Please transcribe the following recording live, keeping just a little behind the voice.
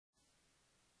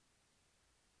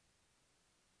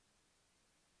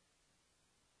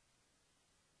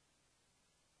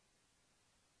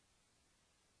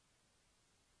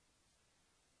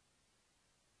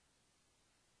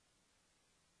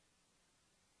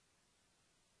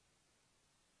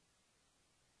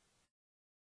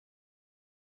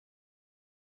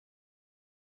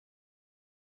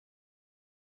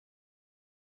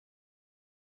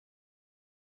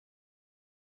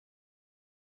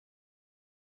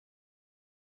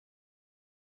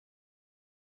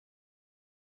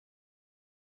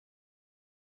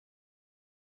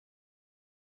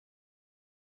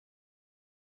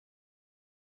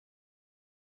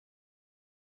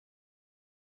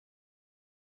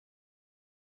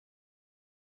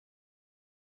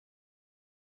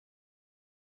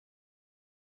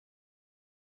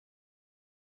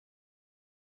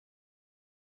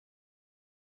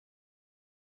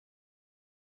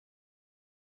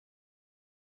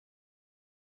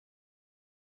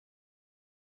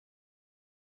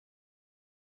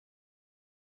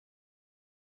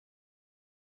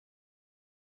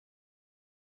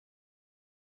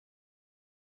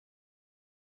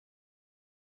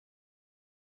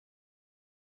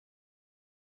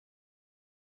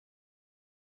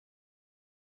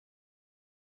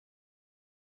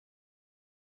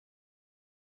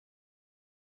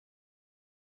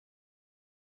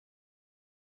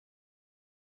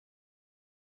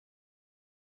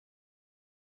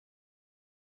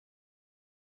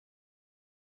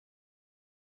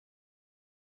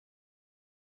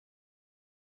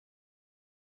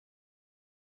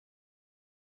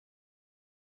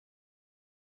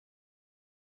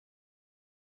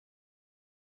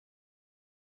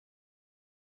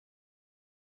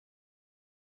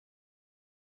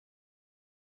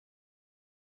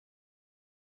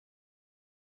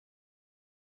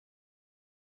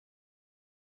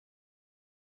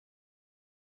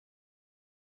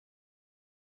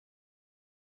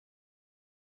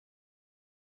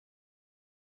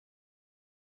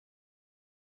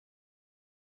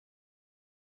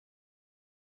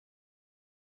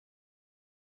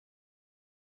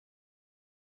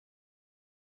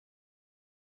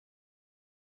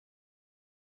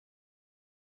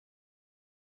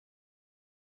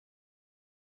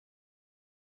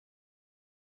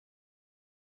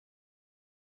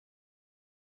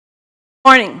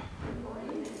Morning.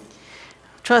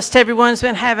 Trust everyone's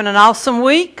been having an awesome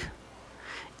week,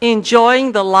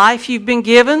 enjoying the life you've been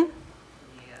given,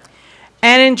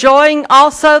 and enjoying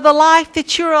also the life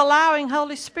that you're allowing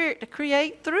Holy Spirit to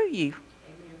create through you.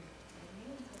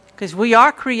 Because we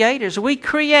are creators. We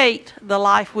create the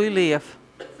life we live.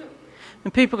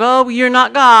 And people go, oh, well, you're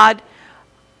not God.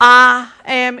 I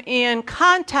am in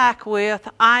contact with,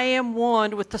 I am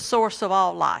one with the source of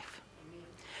all life.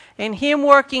 And Him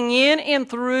working in and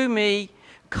through me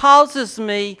causes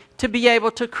me to be able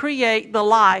to create the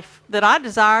life that I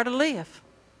desire to live.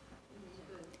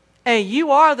 And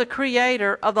you are the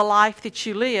creator of the life that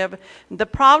you live. The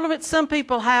problem that some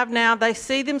people have now, they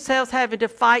see themselves having to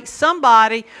fight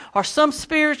somebody or some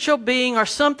spiritual being or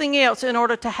something else in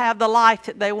order to have the life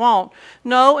that they want.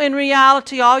 No, in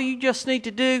reality, all you just need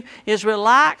to do is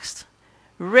relax,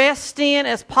 rest in,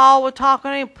 as Paul was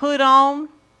talking, and put on.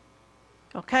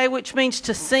 Okay, which means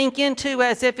to sink into,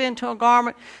 as if into a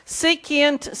garment. Sink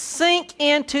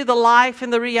into the life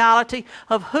and the reality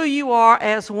of who you are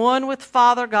as one with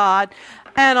Father God,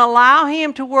 and allow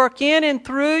Him to work in and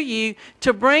through you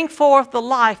to bring forth the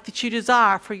life that you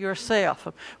desire for yourself.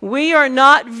 We are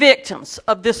not victims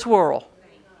of this world.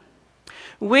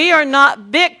 We are not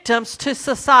victims to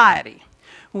society.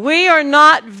 We are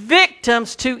not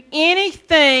victims to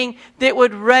anything that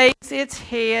would raise its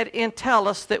head and tell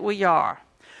us that we are.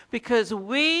 Because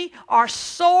we are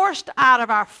sourced out of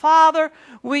our Father.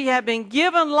 We have been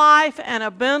given life and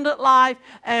abundant life.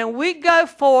 And we go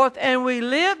forth and we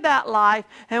live that life.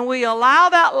 And we allow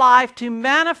that life to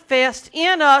manifest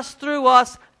in us, through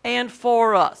us, and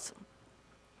for us.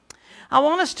 I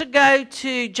want us to go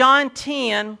to John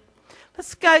 10.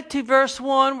 Let's go to verse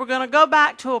 1. We're going to go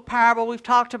back to a parable we've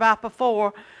talked about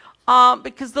before.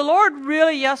 Because the Lord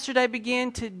really yesterday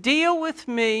began to deal with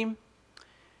me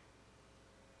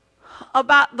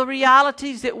about the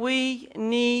realities that we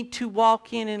need to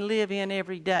walk in and live in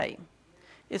every day.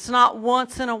 It's not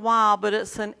once in a while, but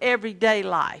it's an everyday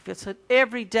life. It's an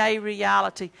everyday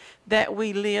reality that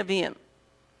we live in.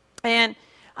 And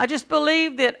I just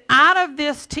believe that out of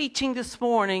this teaching this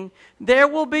morning, there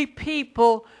will be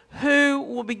people who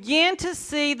will begin to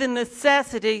see the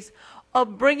necessities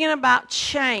of bringing about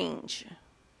change.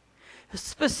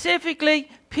 Specifically,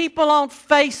 people on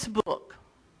Facebook.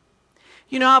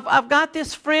 You know, I've got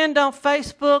this friend on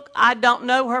Facebook. I don't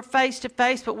know her face to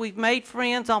face, but we've made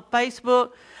friends on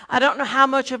Facebook. I don't know how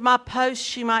much of my posts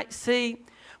she might see.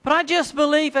 But I just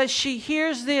believe as she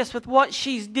hears this with what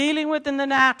she's dealing with in the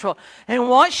natural, and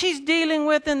what she's dealing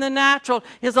with in the natural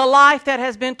is a life that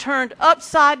has been turned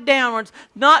upside downwards,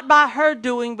 not by her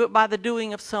doing, but by the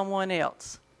doing of someone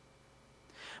else.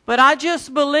 But I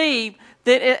just believe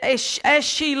that as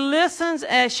she listens,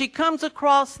 as she comes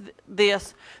across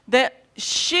this, that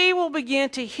she will begin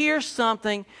to hear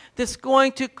something that's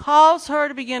going to cause her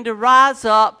to begin to rise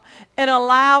up and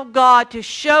allow God to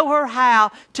show her how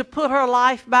to put her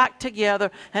life back together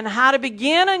and how to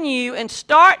begin anew and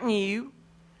start new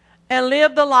and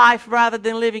live the life rather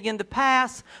than living in the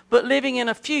past, but living in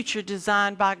a future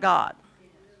designed by God.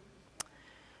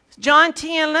 John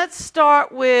 10, let's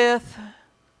start with...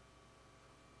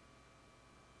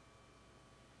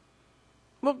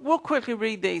 We'll quickly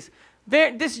read these.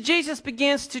 Jesus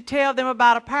begins to tell them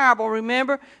about a parable.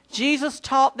 Remember, Jesus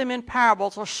taught them in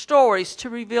parables or stories to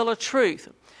reveal a truth.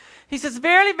 He says,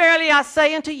 Verily, verily, I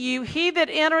say unto you, he that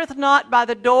entereth not by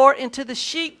the door into the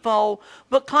sheepfold,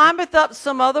 but climbeth up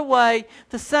some other way,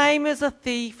 the same is a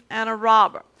thief and a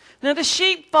robber. Now, the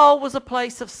sheepfold was a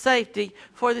place of safety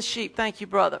for the sheep. Thank you,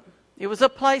 brother. It was a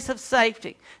place of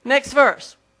safety. Next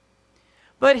verse.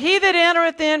 But he that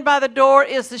entereth in by the door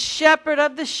is the shepherd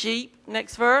of the sheep.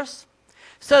 Next verse.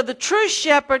 So the true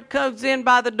shepherd comes in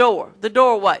by the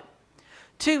doorway.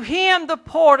 To him the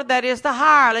porter, that is the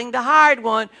hireling, the hired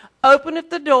one,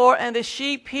 openeth the door, and the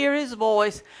sheep hear his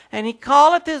voice, and he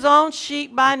calleth his own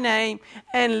sheep by name,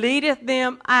 and leadeth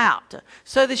them out.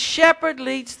 So the shepherd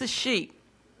leads the sheep.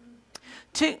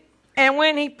 And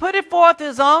when he putteth forth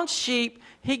his own sheep,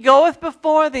 he goeth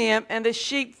before them, and the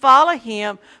sheep follow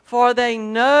him, for they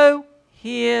know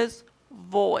his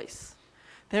voice.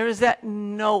 There is that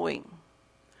knowing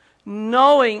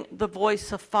the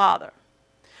voice of Father.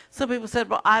 Some people said,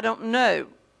 well, I don't know.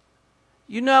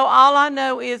 You know, all I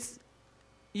know is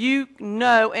you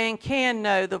know and can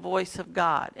know the voice of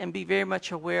God and be very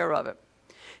much aware of it.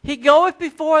 He goeth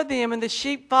before them, and the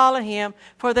sheep follow him,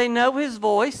 for they know his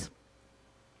voice.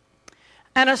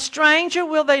 And a stranger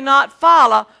will they not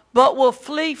follow, but will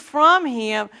flee from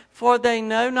him, for they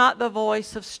know not the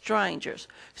voice of strangers.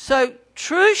 So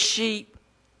true sheep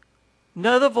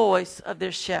know the voice of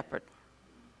their shepherd.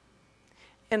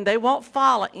 and they won't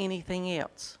follow anything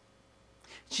else.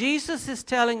 Jesus is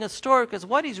telling a story because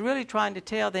what he's really trying to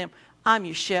tell them, I'm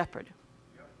your shepherd.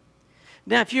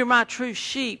 Now, if you're my true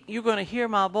sheep, you're going to hear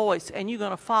my voice, and you're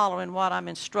going to follow in what I'm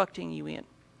instructing you in.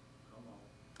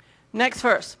 Next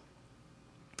verse.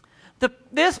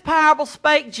 This parable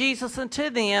spake Jesus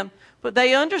unto them, but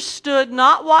they understood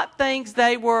not what things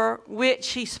they were which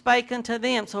he spake unto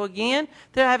them. So again,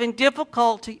 they're having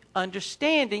difficulty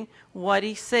understanding what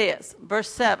he says. Verse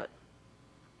 7.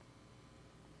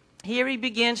 Here he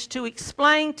begins to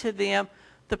explain to them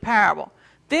the parable.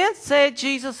 Then said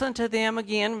Jesus unto them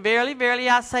again, Verily, verily,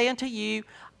 I say unto you,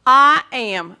 I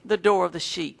am the door of the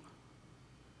sheep.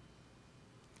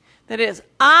 That is,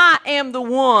 I am the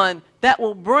one that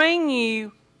will bring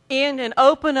you in and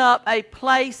open up a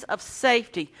place of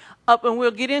safety. And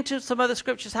we'll get into some other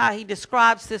scriptures how he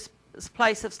describes this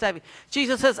place of safety.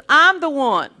 Jesus says, I'm the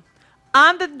one.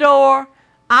 I'm the door.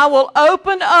 I will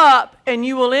open up and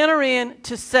you will enter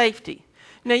into safety.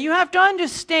 Now you have to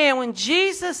understand when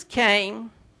Jesus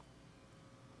came,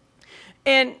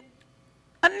 and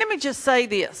let me just say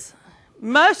this.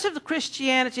 Most of the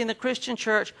Christianity in the Christian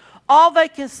church, all they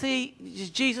can see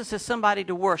is Jesus as somebody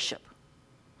to worship.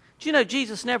 Do you know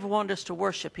Jesus never wanted us to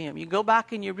worship him? You go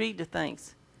back and you read the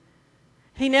things.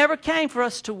 He never came for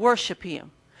us to worship him.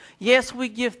 Yes, we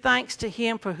give thanks to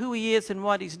him for who he is and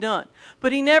what he's done.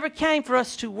 But he never came for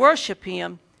us to worship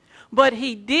him. But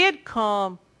he did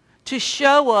come to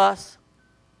show us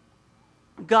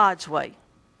God's way.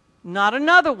 Not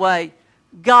another way,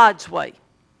 God's way.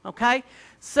 Okay?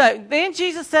 So then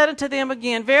Jesus said unto them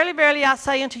again, Verily, verily, I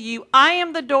say unto you, I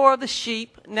am the door of the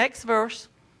sheep. Next verse.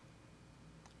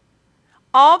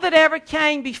 All that ever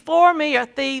came before me are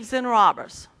thieves and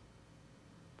robbers.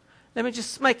 Let me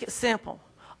just make it simple.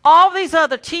 All these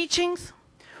other teachings,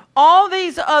 all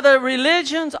these other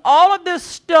religions, all of this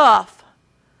stuff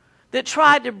that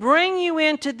tried to bring you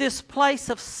into this place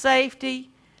of safety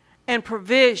and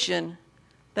provision,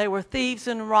 they were thieves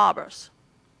and robbers.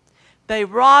 They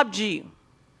robbed you.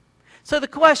 So the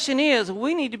question is,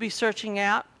 we need to be searching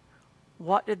out,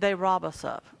 what did they rob us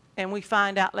of? And we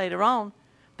find out later on,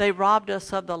 they robbed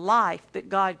us of the life that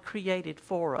God created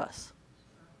for us.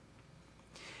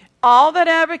 All that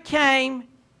ever came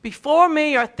before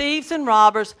me are thieves and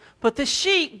robbers, but the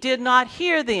sheep did not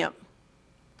hear them.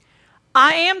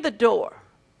 I am the door.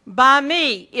 By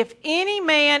me, if any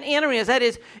man enter in, that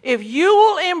is, if you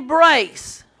will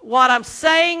embrace what I'm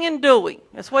saying and doing,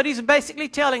 that's what he's basically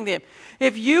telling them.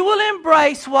 If you will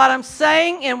embrace what I'm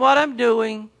saying and what I'm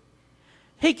doing,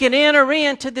 he can enter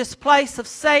into this place of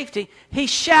safety. He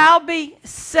shall be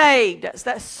saved.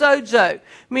 That's sozo,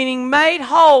 meaning made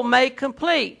whole, made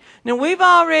complete. Now, we've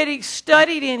already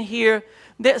studied in here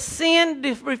that sin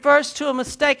refers to a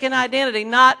mistaken identity,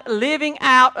 not living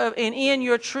out of and in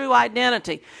your true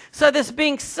identity. So this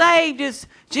being saved is,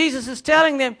 Jesus is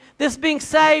telling them, this being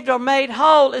saved or made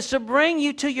whole is to bring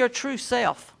you to your true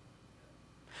self,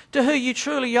 to who you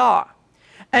truly are.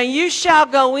 And you shall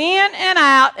go in and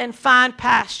out and find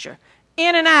pasture.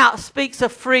 In and out speaks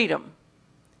of freedom.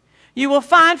 You will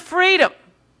find freedom.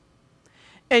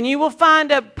 And you will find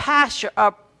a pasture,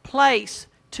 a place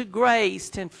to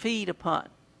graze and feed upon.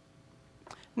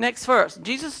 Next verse.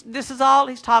 Jesus, this is all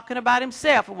he's talking about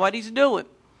himself and what he's doing.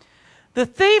 The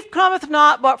thief cometh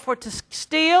not but for to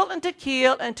steal and to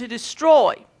kill and to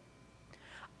destroy.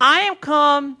 I am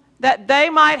come that they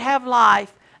might have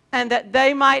life, and that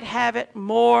they might have it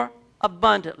more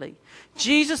abundantly.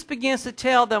 Jesus begins to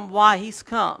tell them why he's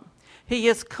come. He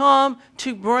has come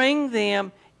to bring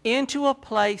them into a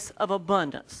place of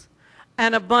abundance,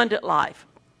 an abundant life.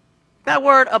 That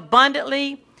word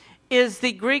abundantly is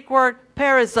the Greek word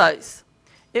perizos.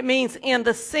 It means in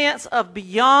the sense of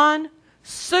beyond,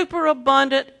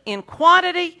 superabundant in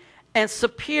quantity, and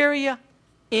superior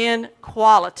in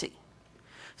quality.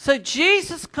 So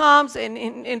Jesus comes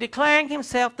in declaring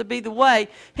himself to be the way.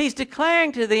 He's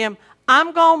declaring to them,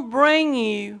 I'm going to bring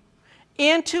you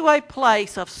into a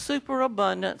place of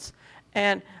superabundance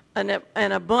and an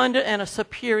abundant and a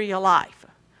superior life.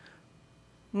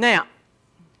 Now,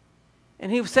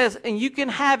 and he says, and you can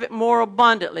have it more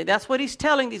abundantly. That's what he's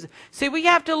telling these. See, we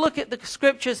have to look at the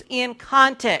scriptures in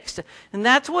context. And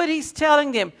that's what he's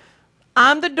telling them.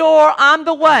 I'm the door, I'm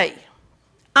the way.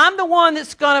 I'm the one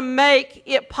that's going to make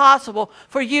it possible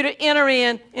for you to enter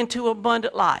into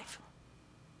abundant life.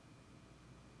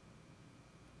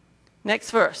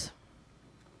 Next verse.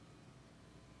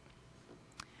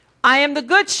 I am the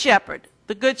good shepherd.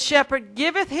 The good shepherd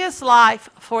giveth his life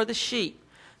for the sheep.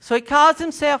 So he calls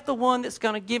himself the one that's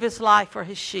going to give his life for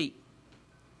his sheep.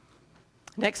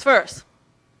 Next verse.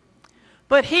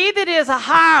 But he that is a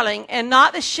hireling, and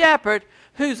not the shepherd,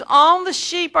 whose own the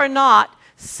sheep are not,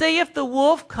 seeth the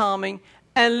wolf coming,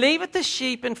 and leaveth the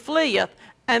sheep, and fleeth,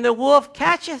 and the wolf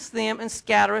catcheth them, and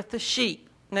scattereth the sheep.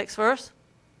 Next verse.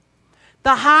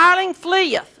 The hireling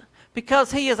fleeth,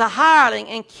 because he is a hireling,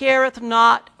 and careth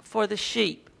not for the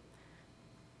sheep.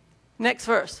 Next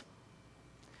verse.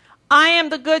 I am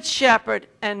the good shepherd,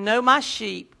 and know my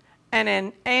sheep,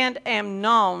 and am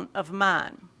known of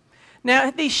mine.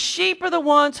 Now, these sheep are the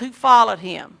ones who followed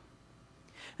him.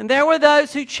 And there were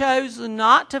those who chose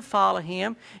not to follow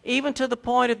him, even to the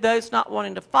point of those not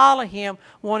wanting to follow him,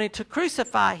 wanting to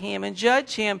crucify him and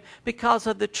judge him because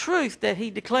of the truth that he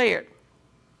declared.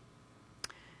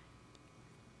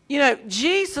 You know,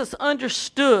 Jesus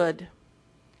understood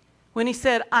when he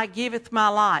said, I giveth my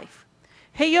life.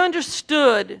 He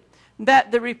understood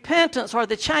that the repentance or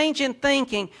the change in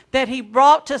thinking that he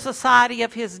brought to society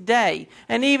of his day,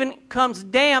 and even comes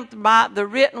damped by the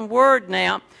written word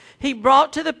now, he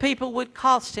brought to the people would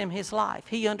cost him his life.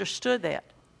 He understood that.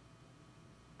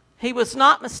 He was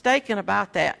not mistaken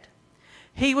about that.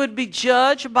 He would be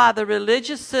judged by the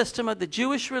religious system of the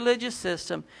Jewish religious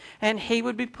system, and he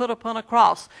would be put upon a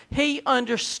cross. He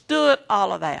understood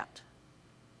all of that.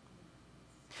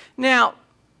 Now,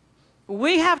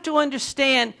 we have to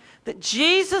understand that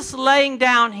Jesus laying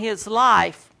down his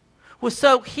life was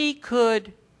so he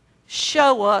could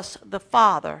show us the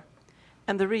Father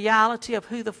and the reality of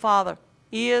who the Father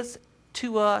is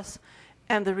to us,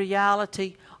 and the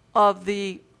reality of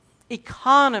the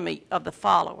economy of the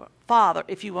Father,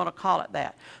 if you want to call it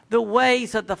that. The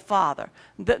ways of the Father,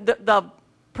 the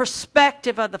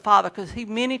perspective of the Father, because he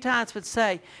many times would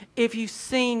say, if you've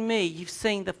seen me, you've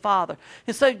seen the Father.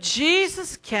 And so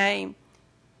Jesus came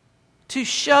to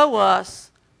show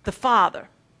us the Father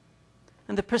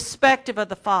and the perspective of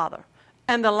the Father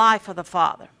and the life of the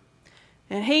Father.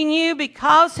 And he knew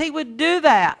because he would do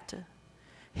that,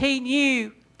 he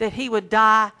knew that he would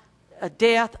die a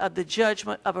death of the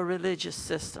judgment of a religious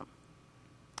system.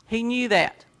 He knew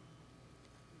that.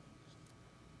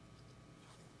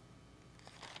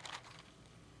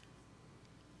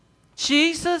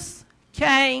 Jesus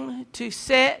came to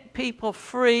set people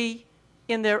free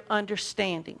in their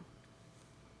understanding.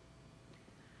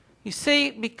 You see,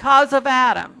 because of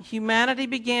Adam, humanity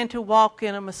began to walk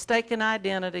in a mistaken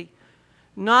identity,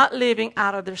 not living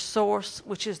out of their source,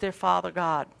 which is their Father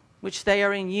God, which they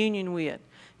are in union with.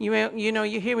 You know,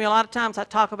 you hear me a lot of times I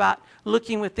talk about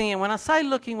looking within. When I say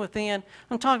looking within,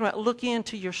 I'm talking about look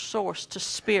into your source, to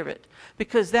spirit,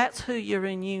 because that's who you're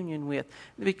in union with,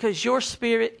 because your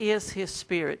spirit is his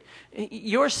spirit.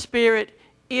 Your spirit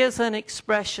is an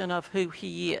expression of who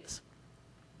he is.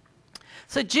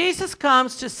 So Jesus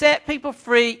comes to set people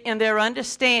free in their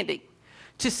understanding,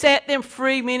 to set them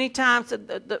free. Many times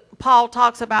Paul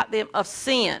talks about them of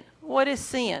sin. What is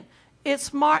sin?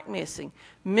 It's mark missing.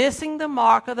 Missing the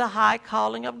mark of the high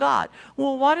calling of God.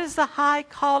 Well, what is the high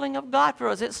calling of God for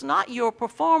us? It's not your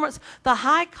performance. The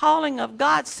high calling of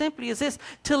God simply is this: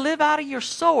 to live out of your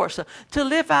source, to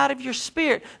live out of your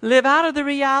spirit, live out of the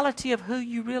reality of who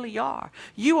you really are.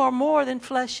 You are more than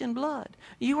flesh and blood.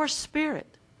 You are spirit.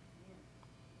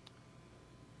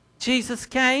 Jesus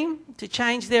came to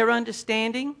change their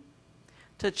understanding,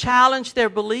 to challenge their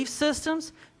belief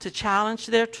systems, to challenge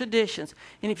their traditions.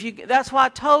 And that's why I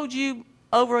told you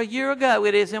over a year ago,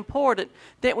 it is important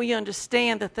that we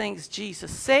understand the things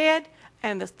Jesus said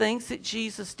and the things that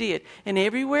Jesus did. And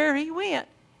everywhere he went,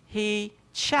 he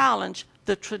challenged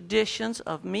the traditions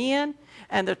of men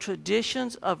and the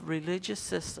traditions of religious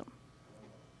system.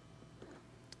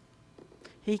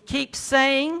 He keeps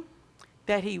saying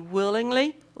that he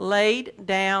willingly laid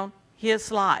down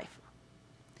his life.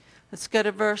 Let's go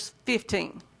to verse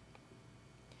 15.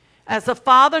 As the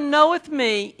Father knoweth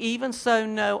me, even so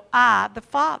know I the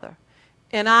Father.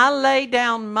 And I lay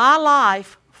down my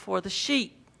life for the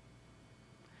sheep.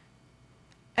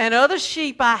 And other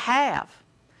sheep I have,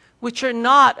 which are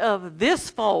not of this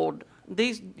fold.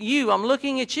 I'm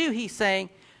looking at you, he's saying,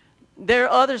 there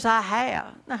are others I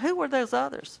have. Now, who were those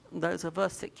others? Those of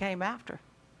us that came after.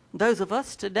 Those of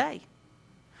us today.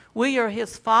 We are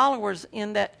his followers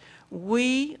in that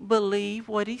we believe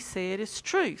what he said is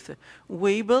truth.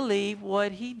 We believe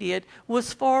what he did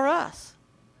was for us.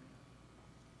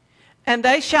 And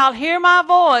they shall hear my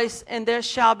voice, and there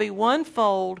shall be one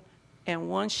fold and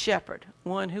one shepherd,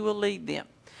 one who will lead them.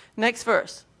 Next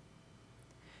verse.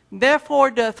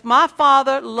 Therefore doth my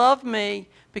Father love me,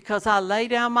 because I lay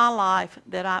down my life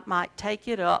that I might take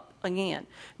it up again.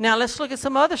 Now let's look at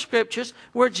some other scriptures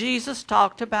where Jesus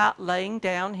talked about laying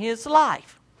down his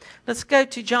life. Let's go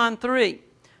to John 3,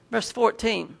 verse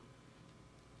 14.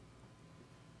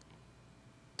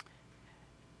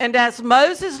 And as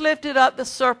Moses lifted up the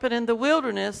serpent in the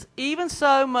wilderness, even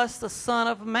so must the Son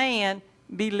of Man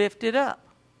be lifted up.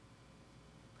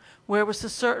 Where was the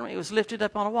serpent? It was lifted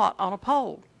up on a what? On a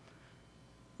pole.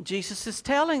 Jesus is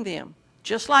telling them,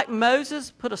 just like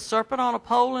Moses put a serpent on a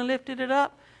pole and lifted it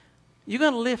up, you're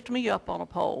going to lift me up on a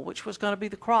pole, which was going to be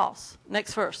the cross.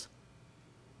 Next verse.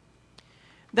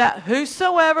 That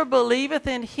whosoever believeth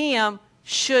in him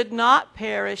should not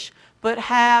perish, but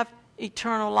have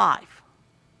eternal life.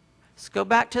 Let's go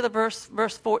back to the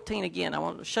verse 14 again. I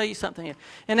want to show you something here.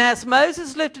 And as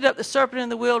Moses lifted up the serpent in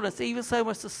the wilderness, even so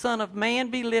must the Son of Man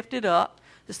be lifted up.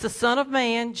 It's the Son of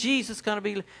Man, Jesus, going to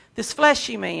be, this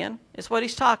fleshy man is what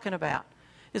he's talking about.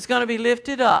 It's going to be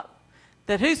lifted up.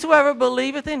 That whosoever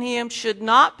believeth in him should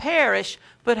not perish,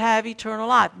 but have eternal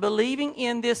life. Believing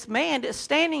in this man that's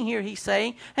standing here, he's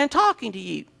saying, and talking to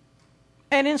you,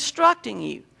 and instructing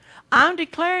you. I'm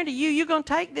declaring to you, you're going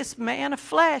to take this man of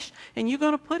flesh, and you're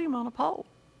going to put him on a pole.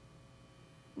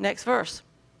 Next verse.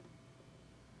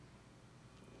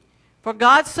 For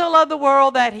God so loved the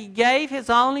world that he gave his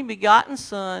only begotten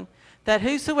Son, that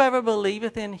whosoever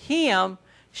believeth in him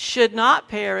should not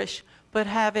perish, but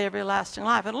have everlasting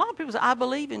life. And a lot of people say, I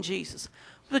believe in Jesus.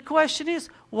 The question is,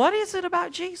 what is it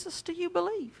about Jesus do you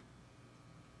believe?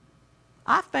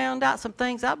 I found out some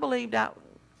things I believed out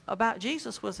about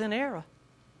Jesus was in error.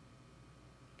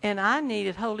 And I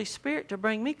needed Holy Spirit to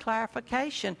bring me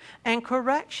clarification and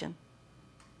correction.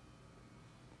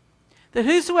 That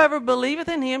whosoever believeth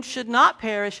in him should not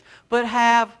perish, but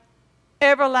have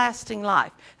everlasting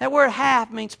life. That word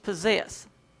have means possess.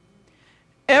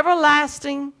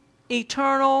 Everlasting,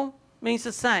 eternal means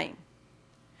the same.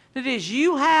 That is,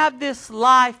 you have this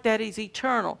life that is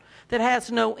eternal, that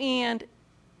has no end,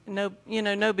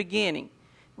 no beginning.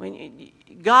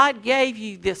 God gave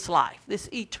you this life, this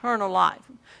eternal life.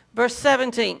 Verse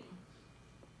 17.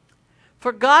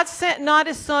 For God sent not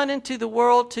his Son into the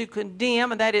world to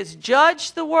condemn, and that is,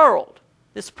 judge the world,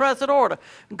 this present order.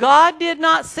 God did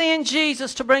not send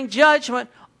Jesus to bring judgment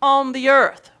on the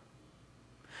earth.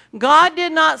 God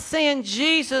did not send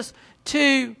Jesus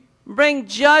to bring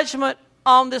judgment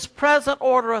on this present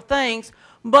order of things,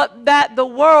 but that the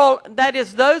world, that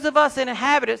is those of us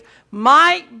inhabitants,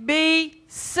 might be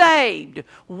saved.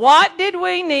 What did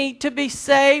we need to be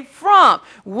saved from?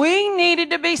 We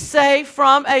needed to be saved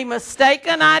from a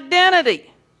mistaken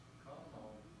identity.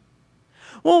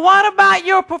 Well, what about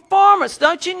your performance?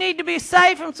 Don't you need to be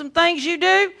saved from some things you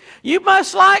do? You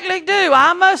most likely do.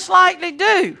 I most likely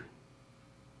do.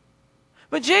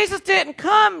 But Jesus didn't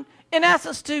come, in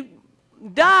essence, to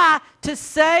die to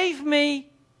save me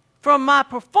from my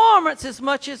performance as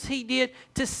much as he did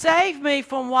to save me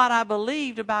from what I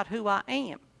believed about who I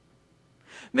am.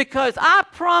 Because I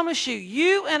promise you,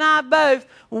 you and I both,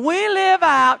 we live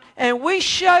out and we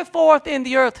show forth in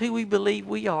the earth who we believe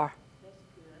we are.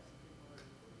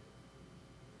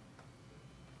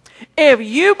 If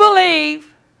you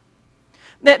believe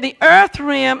that the earth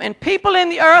realm and people in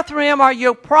the earth realm are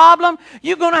your problem,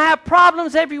 you're going to have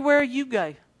problems everywhere you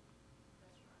go.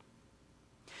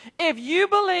 If you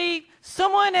believe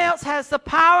someone else has the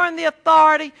power and the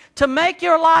authority to make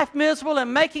your life miserable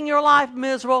and making your life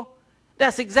miserable,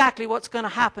 that's exactly what's going to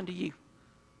happen to you.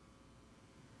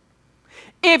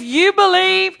 If you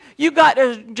believe you've got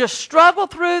to just struggle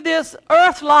through this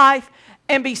earth life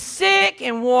and be sick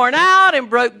and worn out and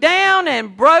broke down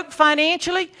and broke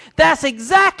financially, that's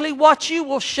exactly what you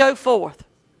will show forth.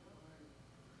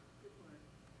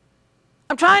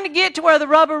 I'm trying to get to where the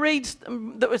rubber meets,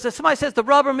 somebody says the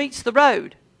rubber meets the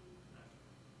road.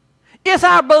 It's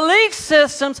our belief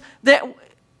systems that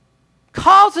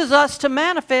causes us to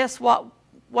manifest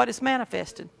what is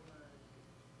manifested.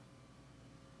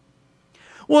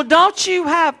 Well, don't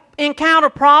you encounter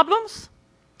problems?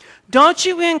 Don't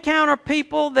you encounter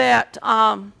people that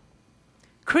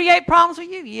create problems with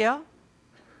you? Yeah.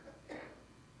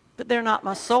 But they're not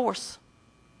my source.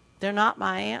 They're not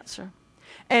my answer.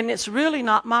 And it's really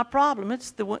not my problem.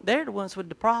 They're the ones with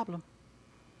the problem.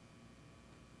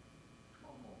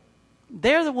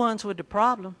 They're the ones with the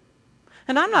problem.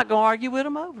 And I'm not going to argue with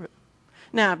them over it.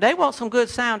 Now, if they want some good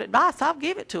sound advice, I'll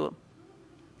give it to them.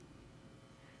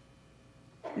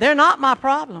 They're not my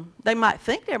problem. They might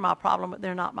think they're my problem, but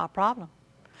they're not my problem.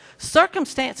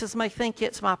 Circumstances may think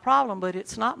it's my problem, but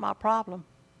it's not my problem.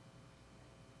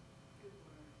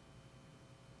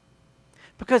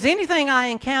 Because anything I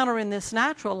encounter in this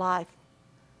natural life,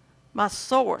 my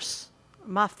source,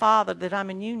 my Father that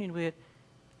I'm in union with,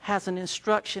 has an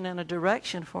instruction and a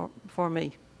direction for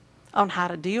me on how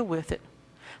to deal with it,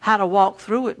 how to walk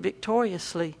through it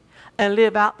victoriously, and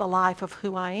live out the life of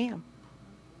who I am.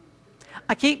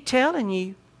 I keep telling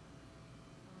you,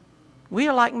 We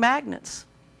are like magnets.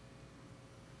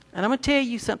 And I'm going to tell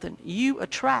you something. You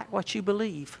attract what you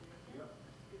believe.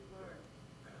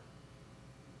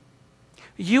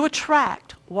 You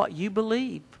attract what you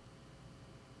believe.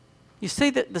 You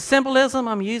see the symbolism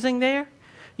I'm using there?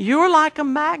 You're like a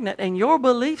magnet, and your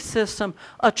belief system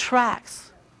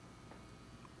attracts.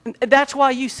 And that's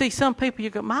why you see some people, you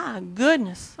go, my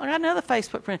goodness, I got another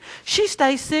Facebook friend. She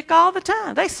stays sick all the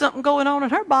time. There's something going on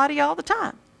in her body all the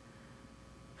time.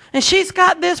 And she's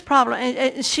got this problem,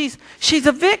 and she's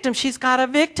a victim. She's got a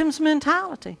victim's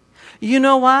mentality. You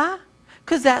know why?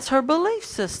 Because that's her belief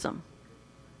system.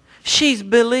 She's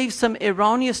believed some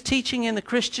erroneous teaching in the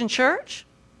Christian church.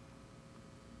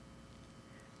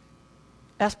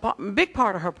 That's a big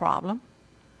part of her problem.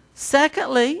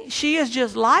 Secondly, she's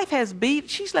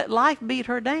let life beat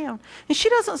her down. And she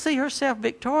doesn't see herself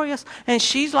victorious. And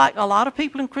she's like a lot of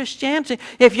people in Christianity.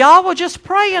 If y'all will just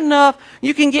pray enough,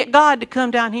 you can get God to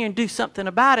come down here and do something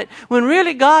about it. When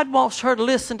really God wants her to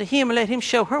listen to Him and let Him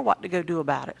show her what to go do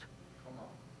about it.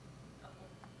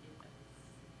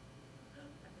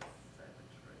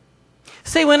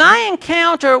 See, when I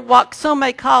encounter what some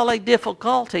may call a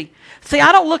difficulty,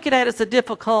 I don't look at it as a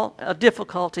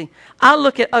difficulty. I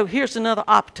look at, oh, here's another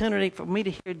opportunity for me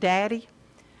to hear Daddy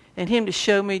and Him to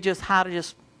show me just how to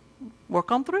just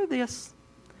work on through this,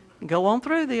 go on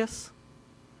through this,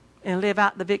 and live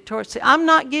out the victory. See, I'm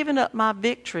not giving up my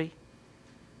victory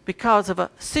because of a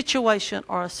situation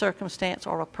or a circumstance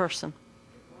or a person.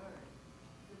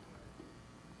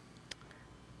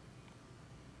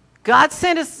 God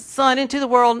sent His Son into the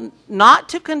world not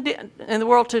to condemn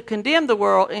the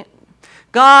world.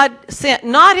 God sent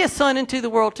not His Son into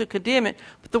the world to condemn it,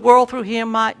 but the world through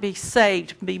Him might be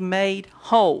saved, be made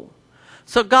whole.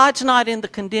 So God's not in the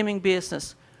condemning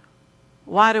business.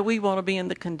 Why do we want to be in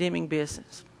the condemning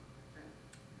business?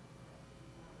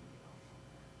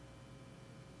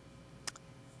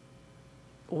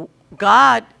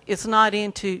 God is not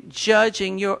into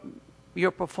judging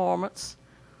your performance.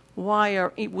 Why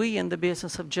are we in the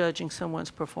business of judging someone's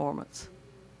performance?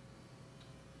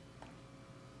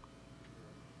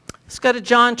 Let's go to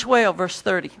John 12, verse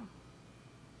 30.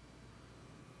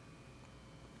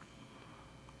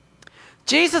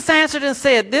 Jesus answered and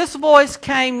said, "This voice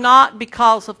came not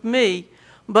because of me,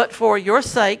 but for your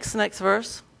sakes." Next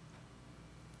verse.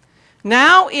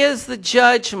 "Now is the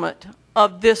judgment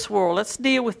of this world." Let's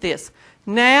deal with this.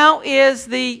 Now is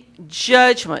the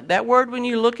judgment. That word, when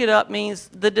you look it up, means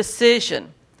the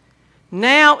decision.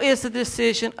 Now is the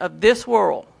decision of this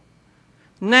world.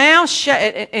 Now,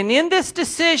 and in this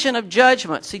decision of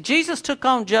judgment, see, Jesus took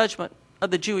on judgment of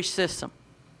the Jewish system.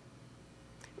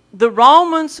 The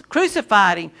Romans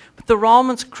crucified Him, but the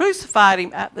Romans crucified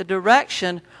Him at the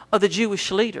direction of the Jewish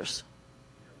leaders.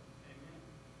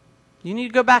 You need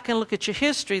to go back and look at your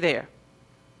history there.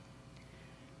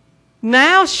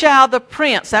 Now shall the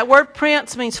prince, that word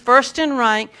prince means first in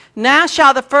rank, now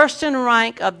shall the first in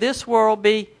rank of this world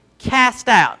be cast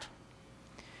out.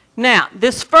 Now,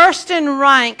 this first in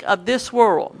rank of this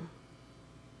world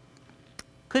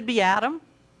could be Adam,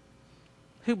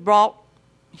 who brought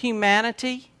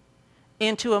humanity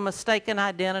into a mistaken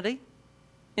identity,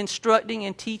 instructing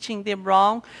and teaching them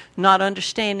wrong, not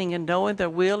understanding and knowing their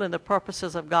will and the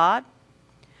purposes of God.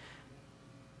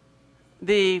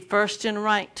 The first in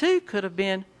rank, too, could have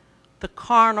been the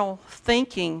carnal,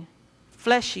 thinking,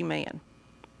 fleshy man.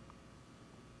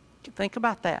 Think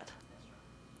about that.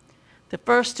 The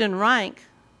first in rank,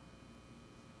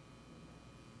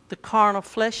 the carnal,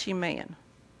 fleshy man.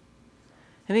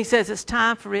 And He says it's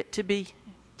time for it to be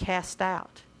cast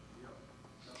out.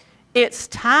 It's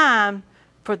time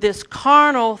for this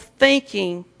carnal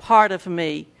thinking part of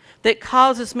me that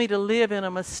causes me to live in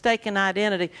a mistaken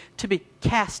identity to be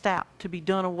cast out, to be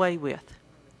done away with.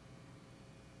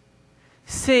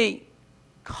 See,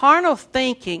 carnal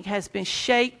thinking has been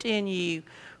shaped in you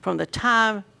from the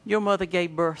time your mother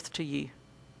gave birth to you.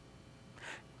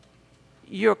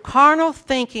 Your carnal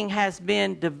thinking has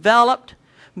been developed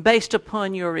based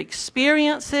upon your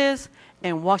experiences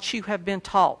and what you have been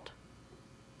taught.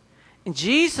 And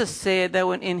Jesus said that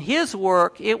in His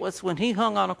work, it was when He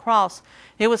hung on a cross,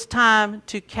 it was time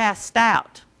to cast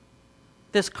out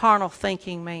this carnal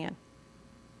thinking man.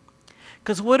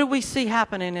 Because what do we see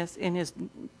happen in his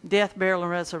death, burial, and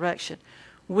resurrection?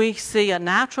 We see a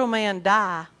natural man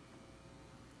die,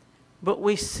 but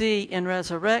we see in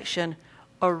resurrection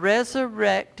a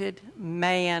resurrected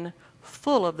man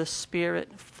full of the Spirit,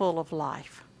 full of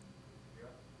life.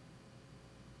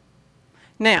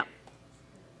 Now,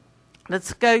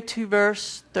 let's go to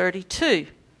verse 32.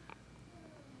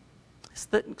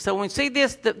 So when we see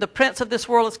this, the prince of this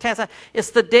world is cast out.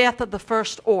 It's the death of the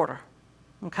first order.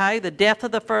 Okay, the death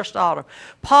of the first order.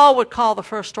 Paul would call the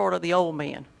first order the old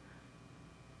man.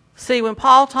 See, when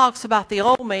Paul talks about the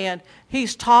old man,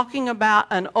 he's talking about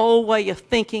an old way of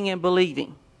thinking and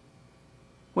believing.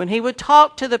 When he would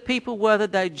talk to the people, whether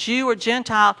they're Jew or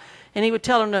Gentile, and he would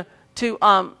tell them to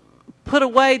put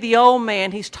away the old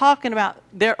man, he's talking about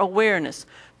their awareness.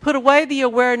 Put away the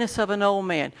awareness of an old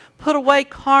man. Put away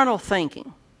carnal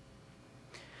thinking.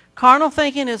 Carnal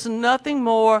thinking is nothing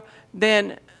more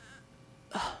than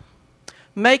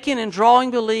making and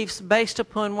drawing beliefs based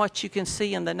upon what you can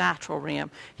see in the natural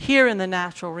realm, hear in the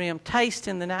natural realm, taste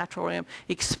in the natural realm,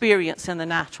 experience in the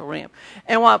natural realm.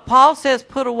 And what Paul says,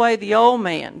 put away the old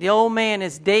man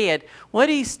is dead. What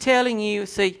he's telling you,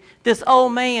 see, this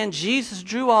old man, Jesus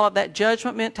drew all of that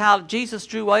judgment mentality. Jesus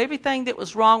drew everything that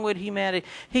was wrong with humanity.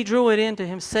 He drew it into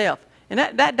himself. And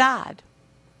that died.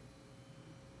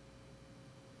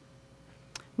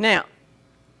 Now,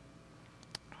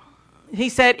 he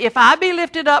said, if I be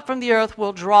lifted up from the earth,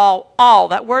 will draw all.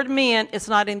 That word men is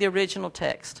not in the original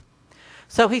text.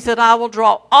 So he said, I will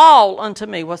draw all unto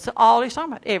me. What's the all he's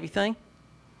talking about? Everything.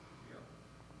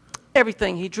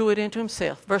 Everything. He drew it into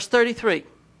himself. Verse 33.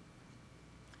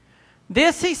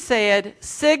 This he said,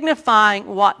 signifying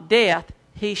what death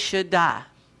he should die.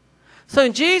 So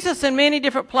Jesus in many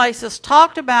different places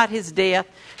talked about his death.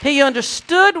 He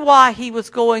understood why he was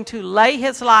going to lay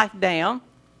his life down.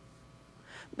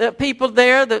 The people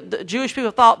there, the Jewish people,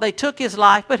 thought they took his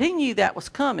life, but he knew that was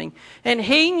coming. And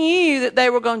he knew that they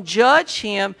were going to judge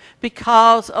him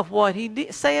because of what he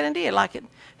said and did.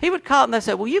 He would call them, they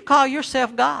said, well, you call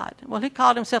yourself God. Well, he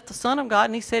called himself the Son of God,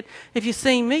 and he said, if you've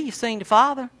seen me, you've seen the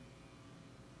Father.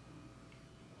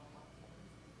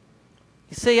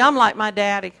 You see, I'm like my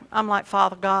daddy. I'm like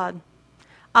Father God.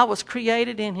 I was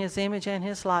created in his image and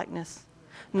his likeness.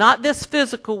 Not this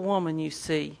physical woman you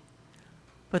see,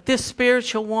 but this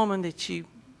spiritual woman that you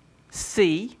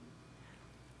see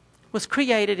was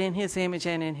created in his image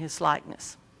and in his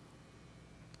likeness.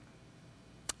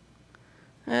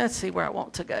 Let's see where I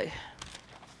want to go.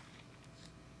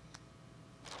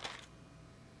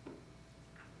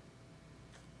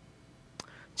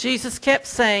 Jesus kept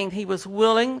saying he was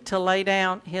willing to lay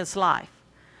down his life.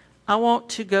 I want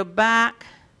to go back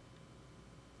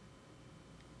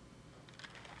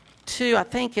to, I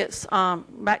think it's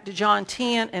back to John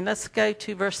 10, and let's go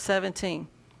to verse 17.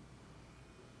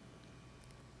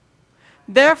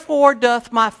 Therefore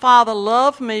doth my Father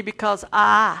love me, because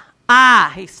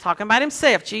he's talking about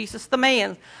himself, Jesus the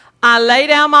man, I lay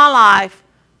down my life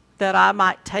that I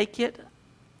might take it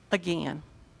again.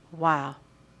 Wow.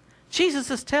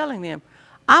 Jesus is telling them,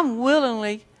 I'm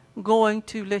willingly going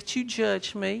to let you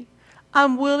judge me.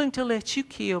 I'm willing to let you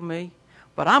kill me.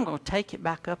 But I'm going to take it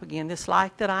back up again. This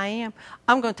life that I am,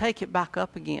 I'm going to take it back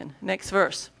up again. Next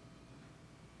verse.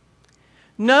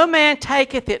 No man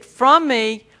taketh it from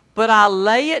me, but I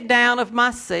lay it down of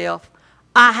myself.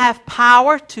 I have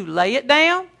power to lay it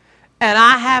down, and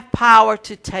I have power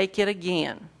to take it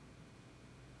again.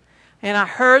 And I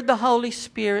heard the Holy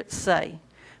Spirit say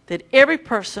that every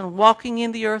person walking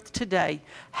in the earth today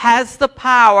has the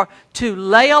power to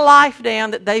lay a life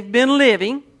down that they've been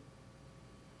living,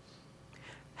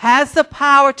 has the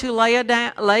power to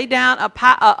lay down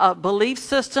a belief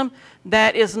system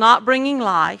that is not bringing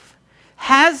life,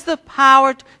 has the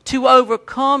power to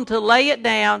overcome, to lay it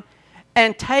down,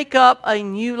 and take up a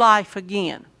new life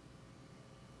again.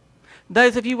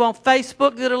 Those of you on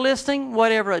Facebook that are listening,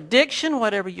 whatever addiction,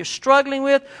 whatever you're struggling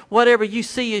with, whatever you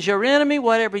see as your enemy,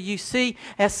 whatever you see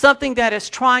as something that is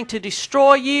trying to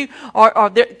destroy you, or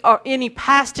any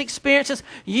past experiences,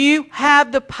 you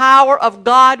have the power of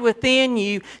God within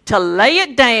you to lay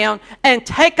it down and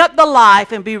take up the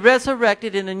life and be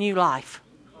resurrected in a new life.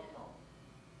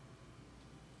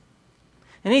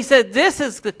 And he said, this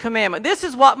is the commandment. This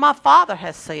is what my Father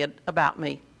has said about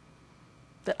me.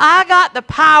 That I got the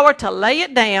power to lay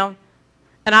it down,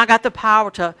 and I got the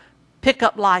power to pick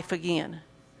up life again.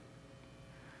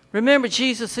 Remember,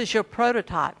 Jesus is your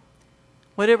prototype.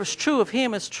 Whatever's true of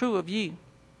him is true of you.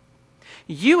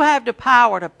 You have the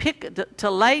power to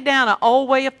lay down an old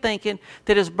way of thinking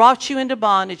that has brought you into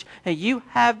bondage, and you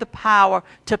have the power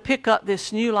to pick up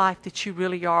this new life that you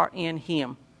really are in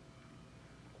him.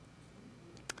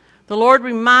 The Lord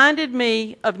reminded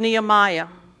me of Nehemiah,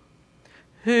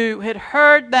 who had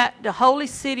heard that the holy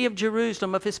city of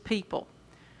Jerusalem, of his people,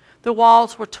 the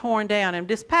walls were torn down. And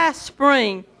this past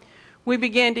spring, we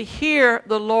began to hear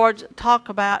the Lord talk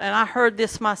about, and I heard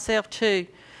this myself too,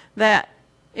 that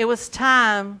it was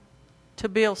time to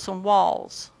build some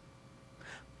walls.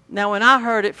 Now, when I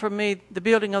heard it, for me, the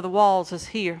building of the walls is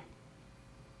here.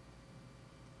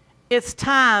 it's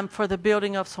time for the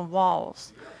building of some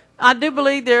walls. I do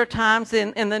believe there are times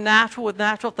in the natural, with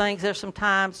natural things, there's some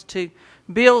times to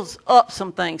build up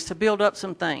some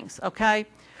things, okay?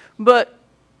 But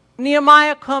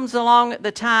Nehemiah comes along at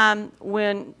the time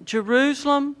when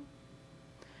Jerusalem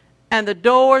and the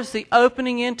doors, the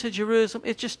opening into Jerusalem,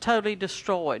 it's just totally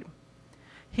destroyed.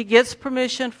 He gets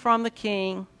permission from the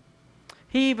king.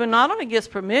 He even not only gets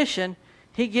permission,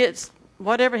 he gets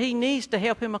whatever he needs to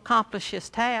help him accomplish his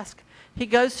task. He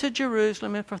goes to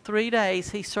Jerusalem, and for 3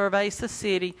 days he surveys the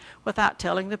city without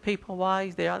telling the people why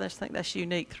he's there. I just think that's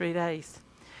unique, 3 days.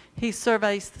 He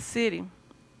surveys the city.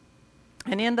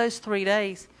 And in those 3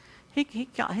 days, he's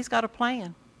got a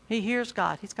plan. He hears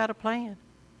God. He's got a plan.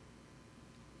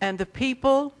 And the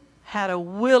people had a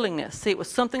willingness. See, it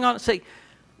was something on it. See,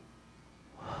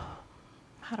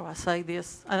 how do I say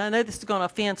this? And I know this is going to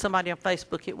offend somebody on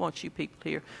Facebook. It wants you people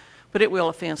here. But it will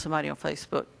offend somebody on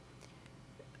Facebook.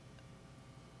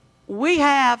 We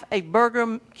have a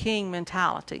Burger King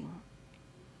mentality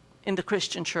in the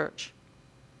Christian church.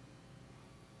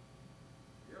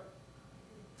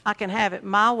 I can have it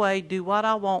my way, do what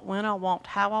I want, when I want,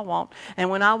 how I want. And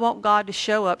when I want God to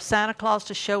show up, Santa Claus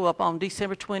to show up on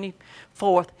December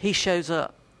 24th, he shows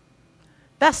up.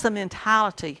 That's the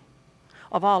mentality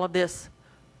of all of this.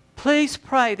 Please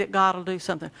pray that God will do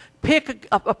something. Pick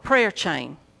a prayer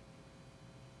chain.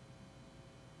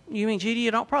 You mean, Judy,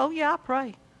 you don't pray? Oh, yeah, I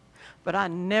pray. But I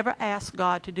never asked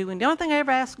God to do anything. The only thing I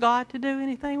ever asked God to do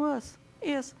anything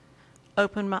is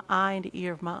open my eye and the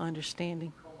ear of my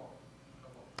understanding.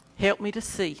 Help me to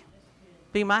see.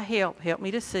 Be my help. Help me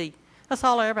to see. That's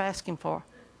all I ever ask him for.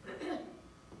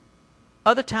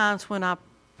 Other times when I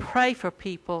pray for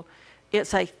people,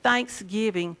 it's a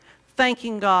thanksgiving,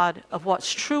 thanking God of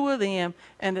what's true of them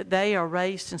and that they are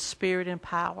raised in spirit and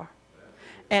power.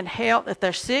 And health, if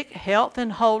they're sick, health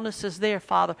and wholeness is there,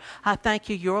 Father. I thank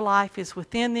you, your life is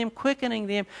within them, quickening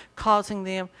them, causing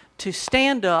them to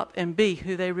stand up and be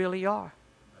who they really are.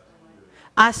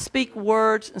 I speak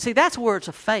words, and see, that's words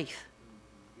of faith.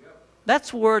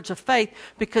 That's words of faith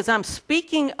because I'm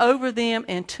speaking over them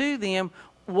and to them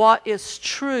what is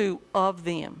true of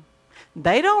them.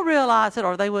 They don't realize it,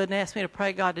 or they wouldn't ask me to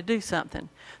pray God to do something.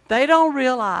 They don't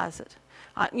realize it.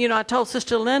 I told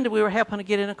Sister Linda we were helping to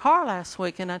get in a car last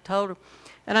week, and I told her,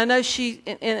 and I know she,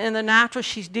 in the natural,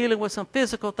 she's dealing with some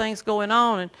physical things going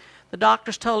on, and the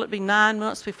doctors told it to be 9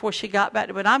 months before she got back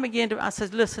to it. But I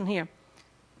said, listen here.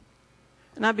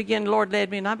 And the Lord led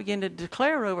me, and I began to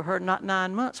declare over her not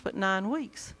 9 months, but 9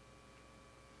 weeks.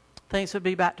 Things would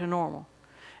be back to normal.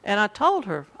 And I told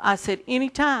her, I said,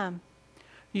 anytime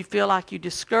you feel like you're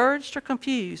discouraged or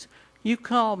confused, you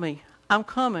call me. I'm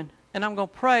coming, and I'm going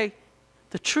to pray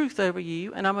the truth over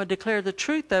you, and I'm going to declare the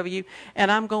truth over you, and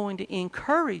I'm going to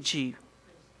encourage you.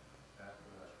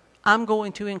 I'm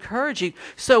going to encourage you.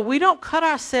 So we don't cut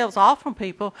ourselves off from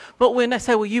people, but when they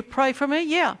say, will you pray for me?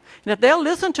 Yeah. And if they'll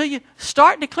listen to you,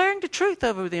 start declaring the truth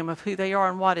over them of who they are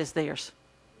and what is theirs.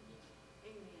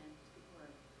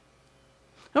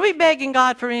 Don't be begging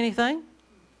God for anything.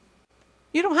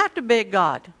 You don't have to beg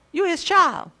God. You're his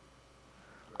child.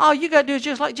 All you got to do is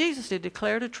just like Jesus did,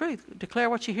 declare the truth. Declare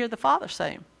what you hear the Father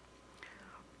saying.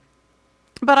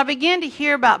 But I began to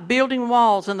hear about building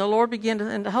walls, and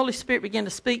and the Holy Spirit began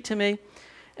to speak to me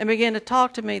and began to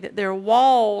talk to me that there are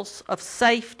walls of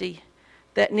safety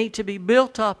that need to be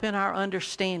built up in our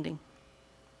understanding.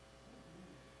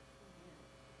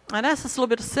 And that's just a little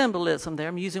bit of symbolism there.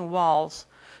 I'm using walls.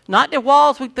 Not the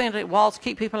walls we think that walls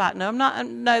keep people out. No, I'm not.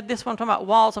 No, this one I'm talking about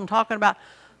walls. I'm talking about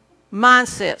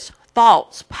mindsets,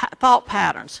 thoughts, thought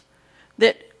patterns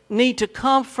that need to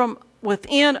come from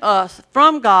within us,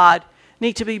 from God,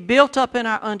 need to be built up in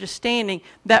our understanding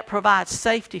that provides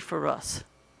safety for us.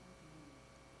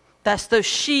 That's those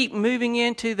sheep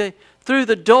moving through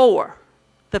the door,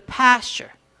 the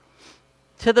pasture,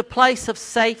 to the place of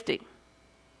safety.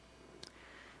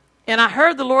 And I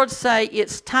heard the Lord say,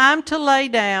 it's time to lay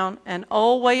down an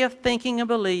old way of thinking and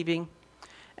believing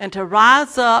and to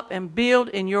rise up and build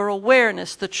in your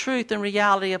awareness the truth and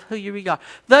reality of who you really are.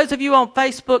 Those of you on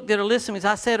Facebook that are listening, as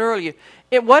I said earlier,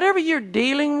 whatever you're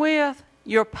dealing with,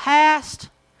 your past,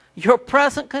 your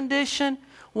present condition,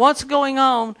 what's going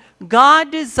on,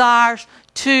 God desires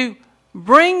to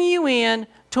bring you in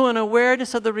to an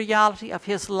awareness of the reality of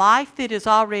his life that is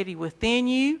already within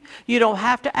you. You don't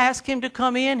have to ask him to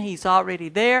come in. He's already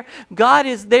there. God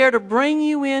is there to bring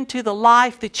you into the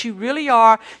life that you really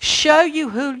are, show you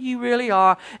who you really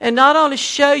are, and not only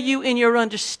show you in your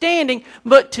understanding,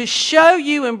 but to show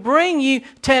you and bring you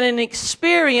to an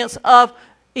experience of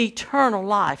eternal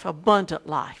life, abundant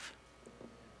life.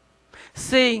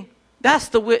 See, That's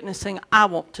the witnessing I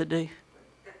want to do.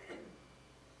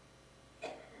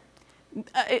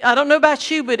 I don't know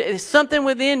about you, but it's something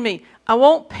within me. I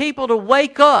want people to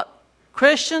wake up.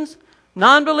 Christians,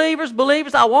 non-believers,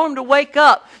 believers, I want them to wake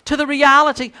up to the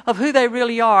reality of who they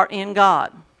really are in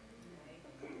God.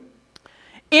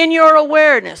 In your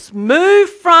awareness, move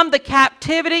from the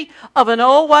captivity of an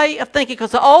old way of thinking,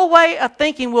 because the old way of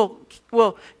thinking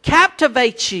will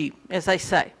captivate you, as they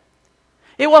say.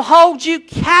 It will hold you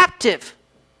captive.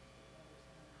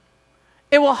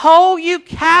 It will hold you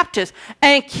captive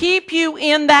and keep you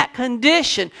in that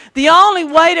condition. The only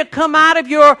way to come out of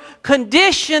your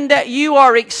condition that you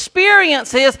are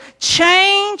experiencing is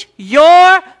change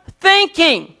your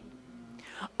thinking.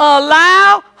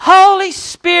 Allow Holy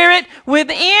Spirit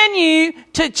within you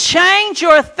to change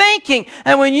your thinking.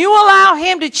 And when you allow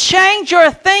Him to change your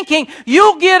thinking,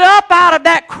 you'll get up out of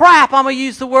that crap. I'm going to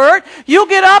use the word. You'll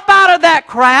get up out of that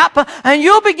crap and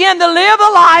you'll begin to live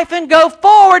a life and go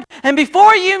forward. And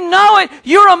before you know it,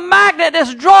 you're a magnet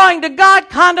that's drawing the God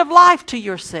kind of life to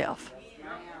yourself.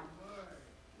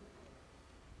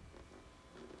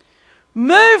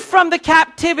 Move from the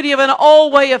captivity of an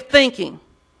old way of thinking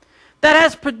that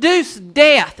has produced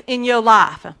death in your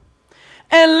life.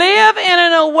 And live in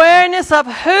an awareness of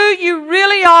who you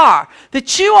really are.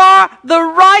 That you are the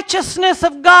righteousness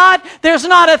of God. There's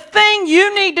not a thing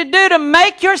you need to do to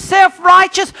make yourself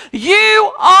righteous.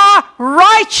 You are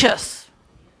righteous.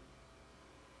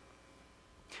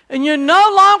 And you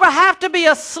no longer have to be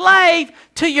a slave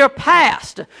to your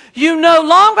past. You no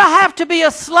longer have to be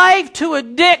a slave to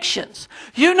addictions.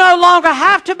 You no longer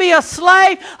have to be a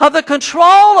slave of the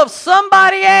control of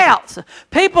somebody else.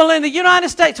 People in the United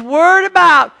States worried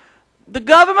about the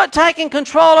government taking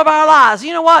control of our lives.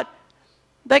 You know what?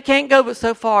 They can't go but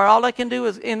so far. All they can do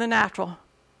is in the natural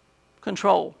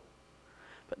control.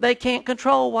 But they can't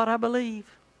control what I believe.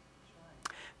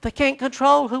 They can't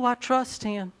control who I trust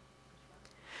in.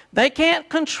 They can't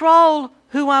control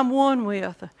who I'm one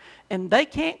with. And they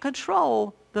can't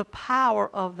control the power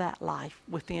of that life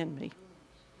within me.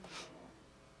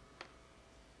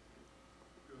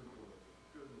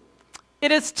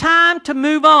 It is time to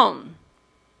move on.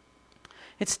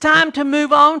 It's time to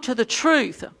move on to the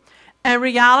truth and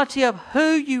reality of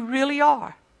who you really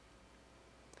are.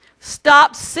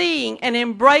 Stop seeing and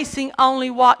embracing only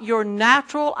what your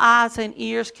natural eyes and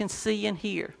ears can see and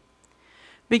hear.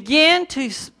 Begin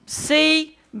to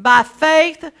see by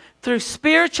faith through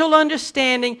spiritual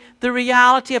understanding the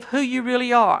reality of who you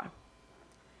really are.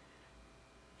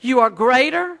 You are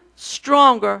greater,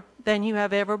 stronger than you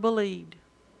have ever believed.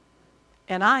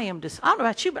 And I don't know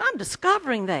about you, but I'm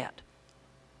discovering that.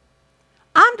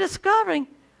 I'm discovering,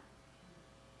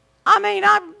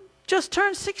 I've just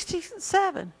turned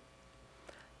 67.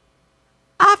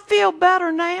 I feel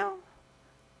better now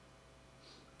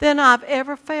than I've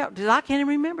ever felt. I can't even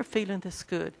remember feeling this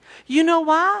good. You know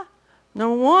why?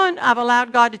 Number one, I've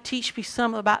allowed God to teach me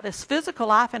some about this physical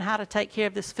life and how to take care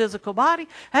of this physical body.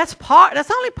 That's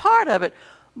only part of it.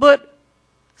 But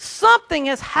something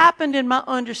has happened in my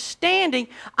understanding.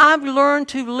 I've learned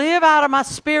to live out of my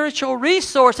spiritual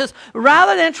resources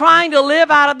rather than trying to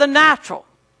live out of the natural.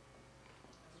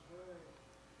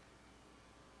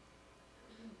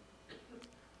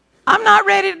 I'm not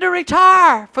ready to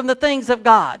retire from the things of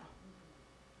God.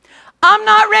 I'm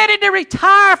not ready to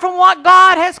retire from what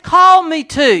God has called me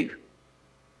to.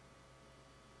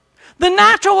 The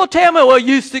natural will tell me, well,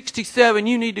 you're 67,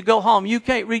 you need to go home. You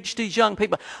can't reach these young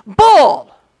people.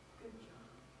 Bull!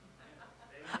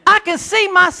 I can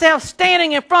see myself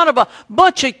standing in front of a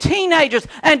bunch of teenagers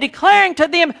and declaring to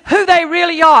them who they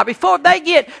really are before they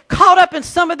get caught up in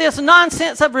some of this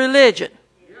nonsense of religion.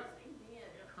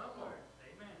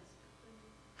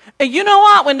 And you know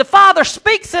what? When the Father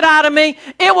speaks it out of me,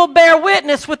 it will bear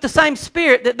witness with the same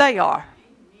spirit that they are.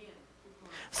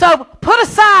 So put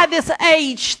aside this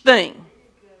age thing.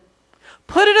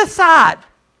 Put it aside.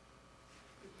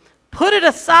 Put it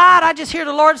aside. I just hear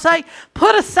the Lord say,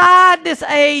 put aside this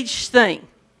age thing.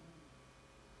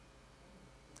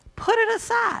 Put it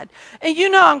aside. And you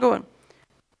know I'm going,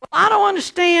 well, I don't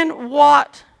understand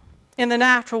what, in the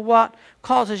natural, what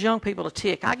causes young people to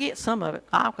tick. I get some of it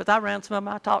because I ran some of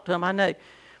them. I talked to them. I know.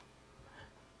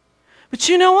 But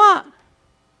you know what?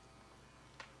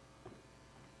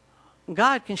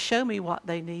 God can show me what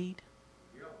they need.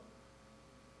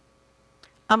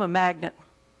 I'm a magnet.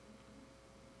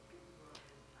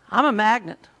 I'm a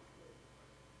magnet.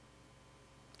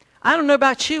 I don't know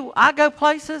about you. I go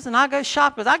places and I go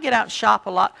shop because I get out and shop a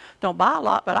lot. Don't buy a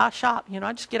lot, but I shop.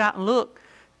 I just get out and look.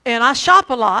 And I shop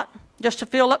a lot just to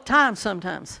fill up time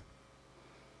sometimes.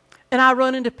 And I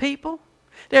run into people.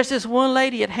 There's this one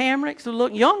lady at Hamrick's, a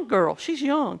little young girl. She's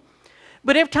young.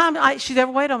 But every time she's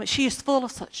ever waited on me, she is full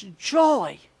of such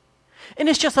joy. And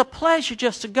it's just a pleasure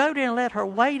just to go there and let her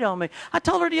wait on me. I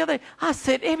told her the other day, I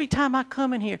said, every time I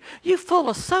come in here, you're full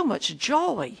of so much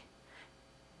joy.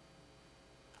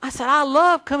 I said, I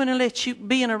love coming and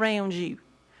being around you.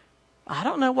 I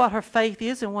don't know what her faith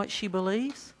is and what she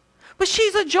believes, but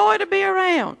she's a joy to be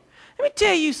around. Let me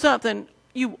tell you something,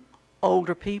 you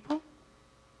older people.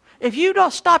 If you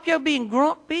don't stop your being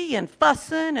grumpy and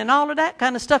fussing and all of that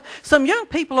kind of stuff, some young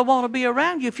people will want to be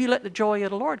around you if you let the joy of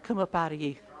the Lord come up out of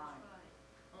you.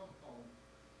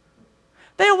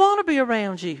 They'll want to be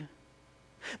around you.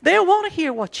 They'll want to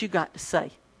hear what you got to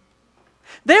say.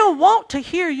 They'll want to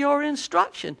hear your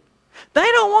instruction. They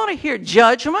don't want to hear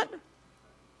judgment.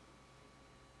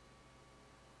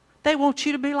 They want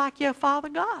you to be like your Father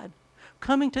God,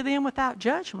 coming to them without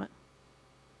judgment,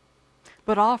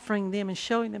 but offering them and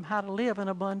showing them how to live an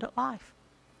abundant life.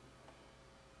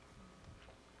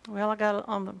 Well, I got it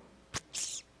on the...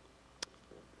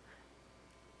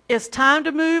 It's time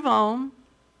to move on,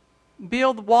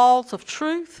 build walls of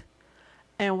truth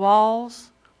and walls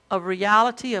of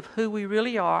reality of who we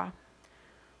really are,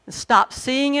 and stop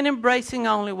seeing and embracing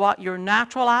only what your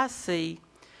natural eyes see.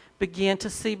 Begin to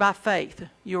see by faith.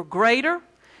 You're greater,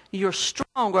 you're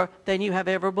stronger than you have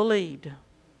ever believed.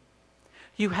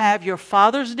 You have your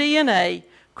Father's DNA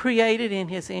created in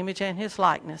His image and His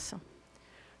likeness.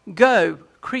 Go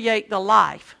create the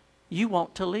life you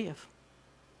want to live.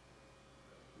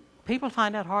 People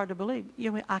find that hard to believe.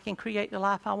 You mean I can create the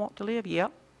life I want to live?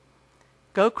 Yep.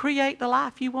 Go create the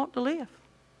life you want to live.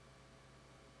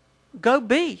 Go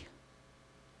be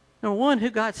the one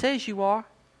who God says you are.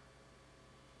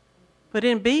 But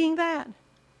in being that,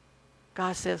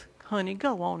 God says, honey,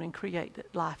 go on and create the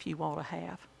life you want to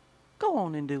have. Go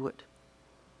on and do it.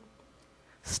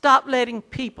 Stop letting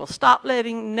people, stop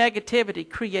letting negativity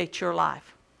create your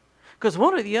life. Because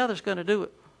one or the other is going to do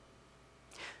it.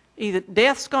 Either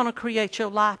death's going to create your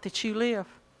life that you live,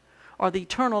 or the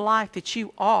eternal life that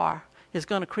you are is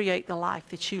going to create the life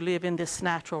that you live in this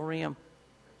natural realm.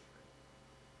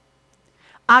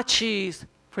 I choose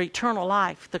for eternal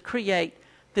life to create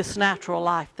this natural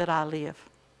life that I live.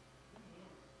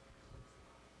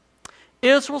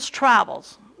 Israel's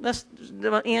travels, let's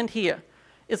end here,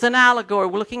 is an allegory.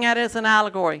 We're looking at it as an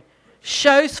allegory.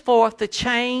 Shows forth the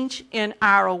change in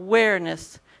our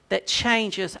awareness that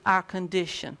changes our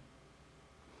condition.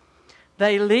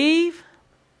 They leave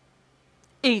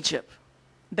Egypt.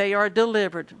 They are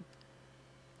delivered.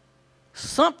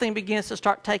 Something begins to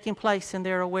start taking place in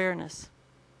their awareness.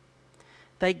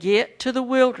 They get to the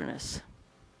wilderness.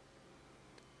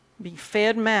 Be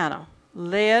fed manna,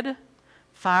 led,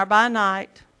 fire by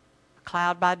night,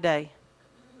 cloud by day.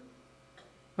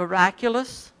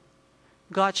 Miraculous,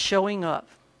 God showing up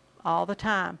all the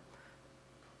time.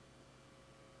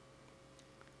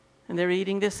 And they're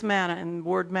eating this manna, and the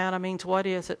word manna means what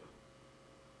is it?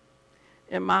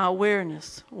 In my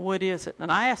awareness, what is it?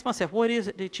 And I asked myself, what is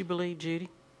it that you believe, Judy?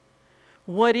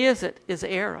 What is it is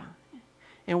error,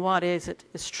 and what is it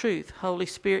is truth. Holy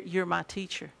Spirit, you're my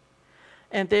teacher.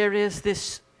 And there is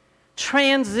this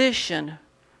transition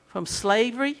from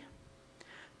slavery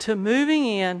to moving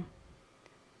in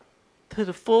to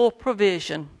the full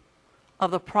provision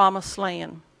of the promised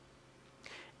land.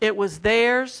 It was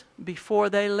theirs before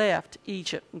they left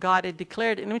Egypt. God had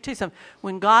declared it. And let me tell you something.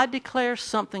 When God declares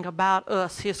something about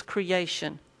us, His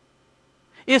creation,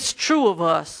 it's true of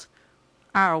us.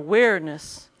 Our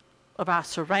awareness of our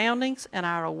surroundings and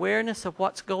our awareness of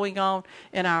what's going on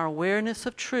and our awareness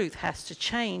of truth has to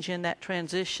change in that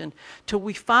transition till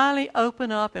we finally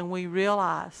open up and we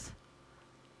realize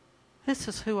this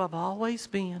is who I've always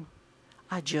been.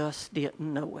 I just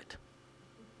didn't know it.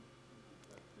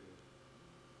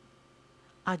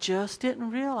 I just didn't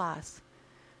realize.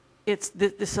 It's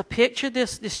this a picture,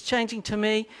 this changing to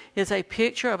me is a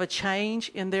picture of a change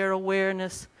in their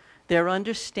awareness, their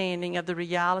understanding of the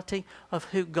reality of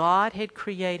who God had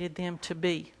created them to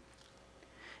be.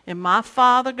 And my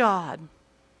Father God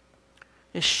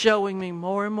is showing me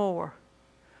more and more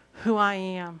who I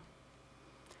am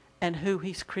and who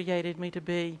He's created me to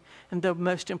be. And the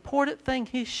most important thing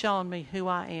He's shown me who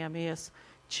I am is,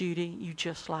 Judy, you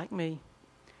just like me.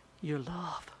 You're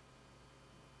love.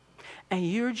 And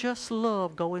you're just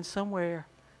love going somewhere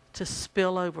to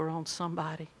spill over on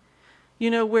somebody.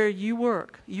 You know, where you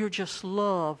work, you're just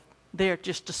love there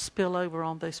just to spill over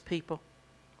on those people.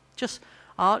 Just,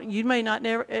 you may not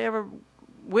never ever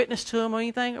witness to them or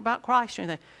anything about Christ or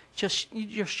anything. Just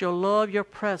your love, your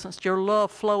presence, your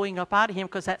love flowing up out of Him,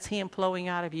 because that's Him flowing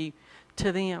out of you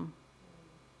to them.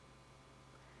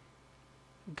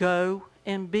 Go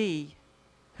and be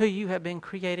who you have been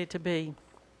created to be.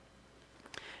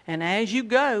 And as you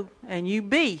go and you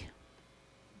be,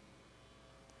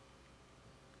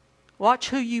 watch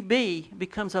who you be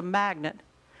becomes a magnet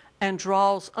and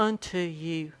draws unto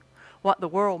you what the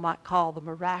world might call the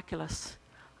miraculous.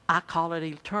 I call it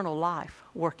eternal life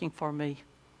working for me.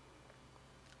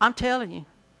 I'm telling you,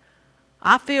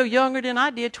 I feel younger than I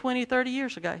did 20, 30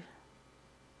 years ago.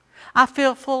 I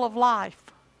feel full of life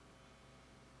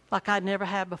like I'd never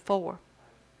had before.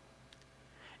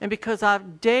 And because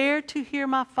I've dared to hear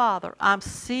my Father, I'm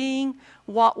seeing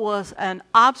what was an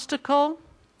obstacle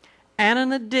and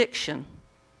an addiction.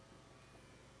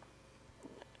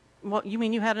 What, you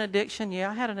mean you had an addiction?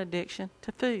 Yeah, I had an addiction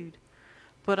to food.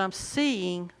 But I'm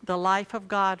seeing the life of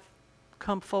God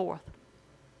come forth.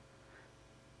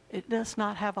 It does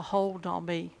not have a hold on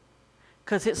me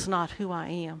because it's not who I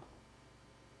am.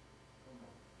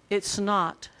 It's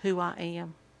not who I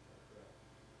am.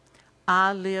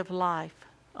 I live life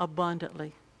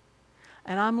abundantly.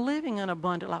 And I'm living an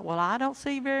abundant life. Well, I don't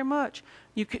see very much.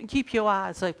 You can keep your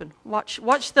eyes open.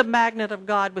 Watch the magnet of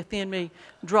God within me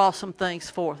draw some things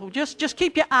forth. Well, just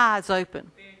keep your eyes open.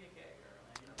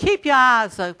 Keep your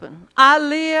eyes open. I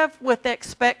live with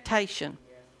expectation.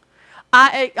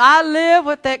 I live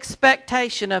with the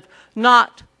expectation of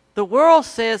not the world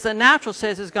says, the natural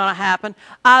says is going to happen.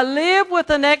 I live with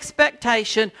an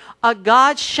expectation of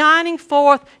God shining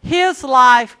forth His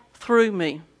life through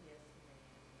me.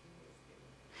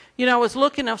 You know, I was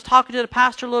talking to the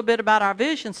pastor a little bit about our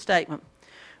vision statement.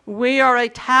 We are a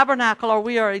tabernacle, or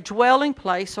we are a dwelling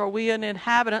place, or we are an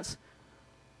inhabitants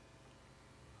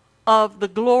of the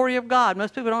glory of God.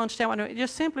 Most people don't understand what it means. It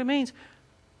just simply means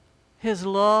His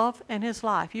love and His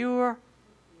life. You are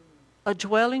a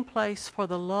dwelling place for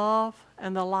the love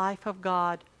and the life of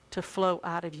God to flow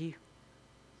out of you.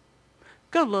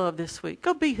 Go love this week.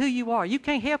 Go be who you are. You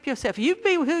can't help yourself. You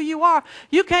be who you are.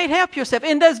 You can't help yourself.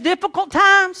 In those difficult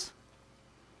times,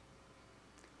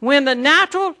 when the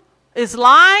natural is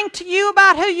lying to you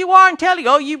about who you are and telling you,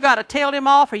 oh, you've got to tell him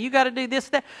off or you got to do this,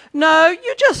 that. No,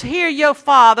 you just hear your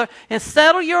Father and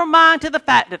settle your mind to the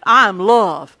fact that I am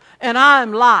love and I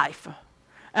am life.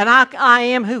 And I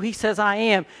am who He says I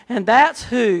am. And that's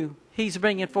who He's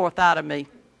bringing forth out of me.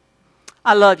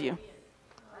 I love you.